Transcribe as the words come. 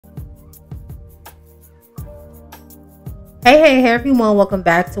Hey everyone, welcome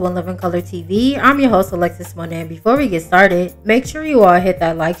back to One Love in Color TV. I'm your host Alexis Monet, and before we get started, make sure you all hit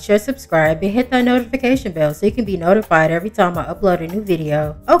that like, share, subscribe, and hit that notification bell so you can be notified every time I upload a new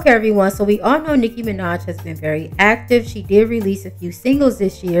video. Okay everyone, so we all know Nicki Minaj has been very active. She did release a few singles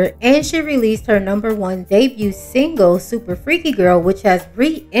this year, and she released her #1 debut single, Super Freaky Girl, which has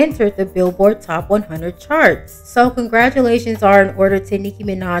re-entered the Billboard Top 100 charts. So congratulations are in order to Nicki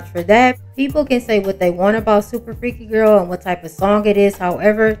Minaj for that. People can say what they want about Super Freaky Girl and what type of song it is.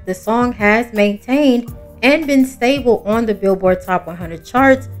 However, the song has maintained and been stable on the Billboard Top 100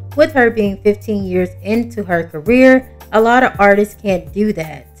 charts, with her being 15 years into her career. A lot of artists can't do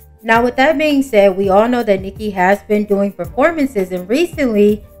that. Now, with that being said, we all know that Nicki has been doing performances, and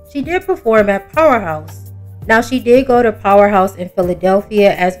recently she did perform at Powerhouse. Now, she did go to Powerhouse in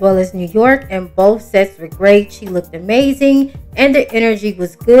Philadelphia as well as New York, and both sets were great. She looked amazing and the energy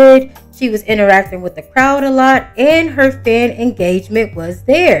was good. She was interacting with the crowd a lot and her fan engagement was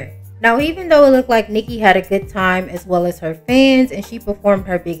there. Now, even though it looked like Nicki had a good time as well as her fans and she performed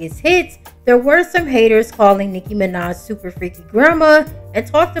her biggest hits, there were some haters calling Nicki Minaj Super Freaky Grandma and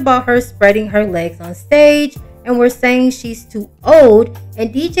talked about her spreading her legs on stage, and were saying she's too old,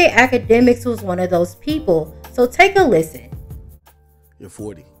 and DJ Akademiks was one of those people. So take a listen. You're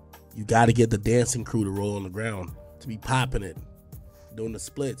 40. You got to get the dancing crew to roll on the ground, to be popping it, doing the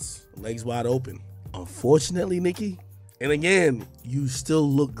splits, legs wide open. Unfortunately, Nicki, and again, you still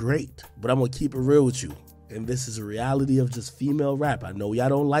look great, but I'm going to keep it real with you. And this is a reality of just female rap. I know y'all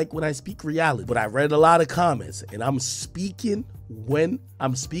don't like when I speak reality, but I read a lot of comments, and I'm speaking when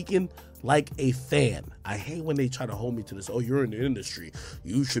I'm speaking like a fan. I hate when they try to hold me to this, oh, you're in the industry,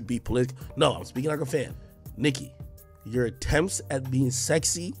 you should be political. No, I'm speaking like a fan. Nicki, your attempts at being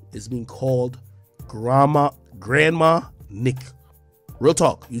sexy is being called Grandma Nick. Real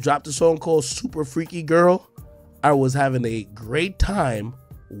talk, you dropped a song called Super Freaky Girl. I was having a great time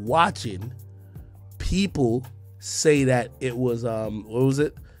watching people say that it was, what was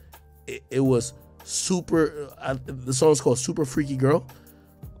it? It was super, the song's called Super Freaky Girl.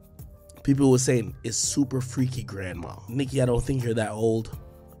 People were saying it's Super Freaky Grandma. Nicki, I don't think you're that old,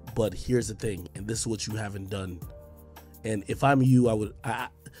 but here's the thing, and this is what you haven't done. And if I'm you,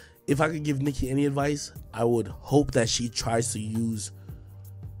 if I could give Nicki any advice, I would hope that she tries to use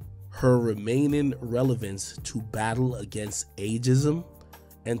her remaining relevance to battle against ageism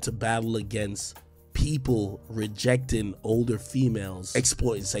and to battle against people rejecting older females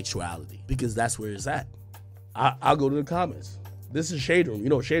exploiting sexuality, because that's where it's at. I'll go to the comments. This is Shade Room. You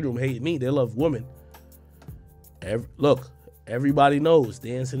know, Shade Room hate me. They love women. Look, everybody knows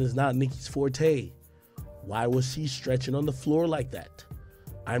dancing is not Nicki's forte. Why was she stretching on the floor like that?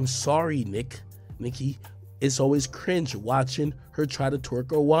 I'm sorry, Nicki, it's always cringe watching her try to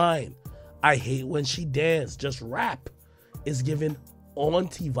twerk or whine. I hate when she dance. Just rap. It's giving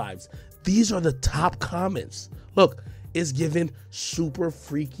auntie vibes. These are the top comments. Look, it's giving super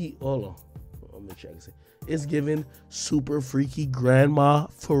freaky. Hold on. I'll make sure I can say. It's giving Super Freaky Grandma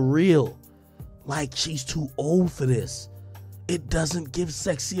for real. Like she's too old for this. It doesn't give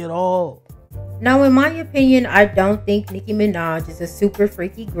sexy at all. Now, in my opinion, I don't think Nicki Minaj is a super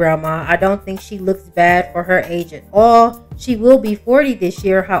freaky grandma. I don't think she looks bad for her age at all. She will be 40 this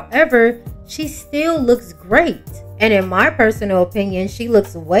year. However, she still looks great. And in my personal opinion, she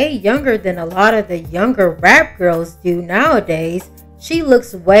looks way younger than a lot of the younger rap girls do nowadays. She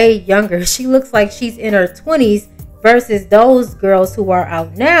looks way younger. She looks like she's in her 20s versus those girls who are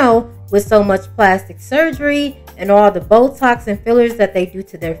out now with so much plastic surgery and all the Botox and fillers that they do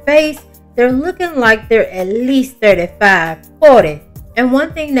to their face. They're looking like they're at least 35, 40. And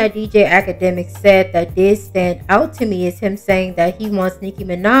one thing that DJ Akademiks said that did stand out to me is him saying that he wants Nicki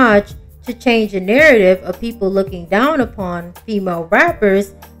Minaj to change the narrative of people looking down upon female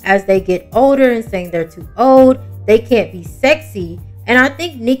rappers as they get older and saying they're too old, they can't be sexy. And I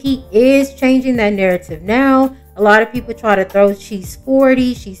think Nicki is changing that narrative now. A lot of people try to throw she's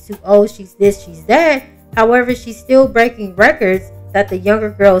 40, she's too old, she's this, she's that. However, she's still breaking records that the younger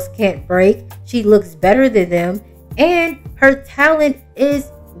girls can't break. She looks better than them, and her talent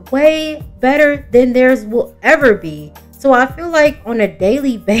is way better than theirs will ever be. So I feel like on a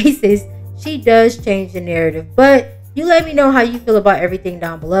daily basis, she does change the narrative. But you let me know how you feel about everything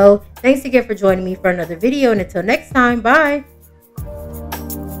down below. Thanks again for joining me for another video, and until next time, bye.